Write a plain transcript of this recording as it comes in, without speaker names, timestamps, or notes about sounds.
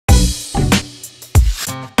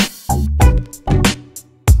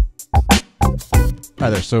Hi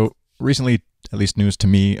there. So recently, at least news to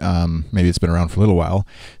me, maybe it's been around for a little while,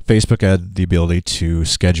 Facebook had the ability to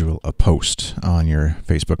schedule a post on your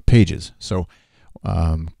Facebook pages. So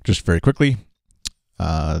just very quickly,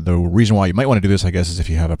 the reason why you might want to do this, I guess, is if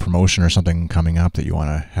you have a promotion or something coming up that you want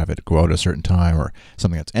to have it go out at a certain time, or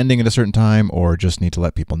something that's ending at a certain time, or just need to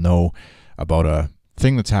let people know about a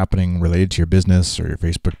thing that's happening related to your business or your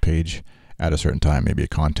Facebook page at a certain time, maybe a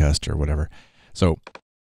contest or whatever. So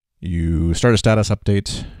you start a status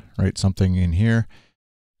update, write something in here,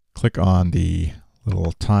 click on the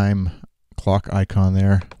little time clock icon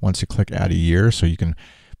there. Once you click add a year, so you can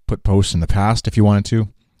put posts in the past if you wanted to.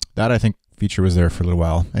 That, I think, feature was there for a little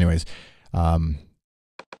while. Anyways,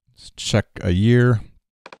 check a year,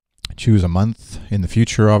 choose a month in the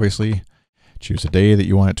future, obviously, choose a day that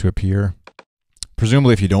you want it to appear.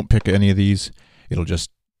 Presumably, if you don't pick any of these, it'll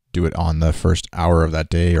just do it on the first hour of that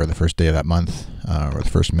day or the first day of that month or the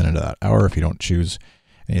first minute of that hour if you don't choose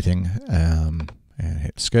anything, and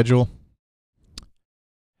hit schedule.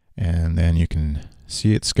 And then you can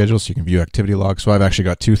see it scheduled, so you can view activity log. So I've actually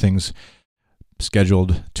got two things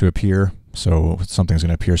scheduled to appear. So something's going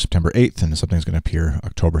to appear September 8th and something's going to appear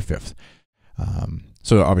October 5th.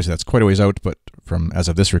 So obviously that's quite a ways out, but from as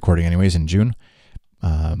of this recording anyways, in June,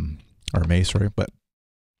 or May, sorry. But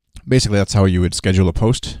basically that's how you would schedule a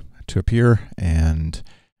post to appear, and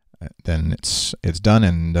then it's done,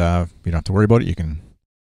 and you don't have to worry about it. You can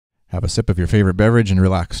have a sip of your favorite beverage and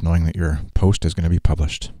relax knowing that your post is going to be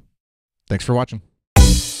published. Thanks for watching.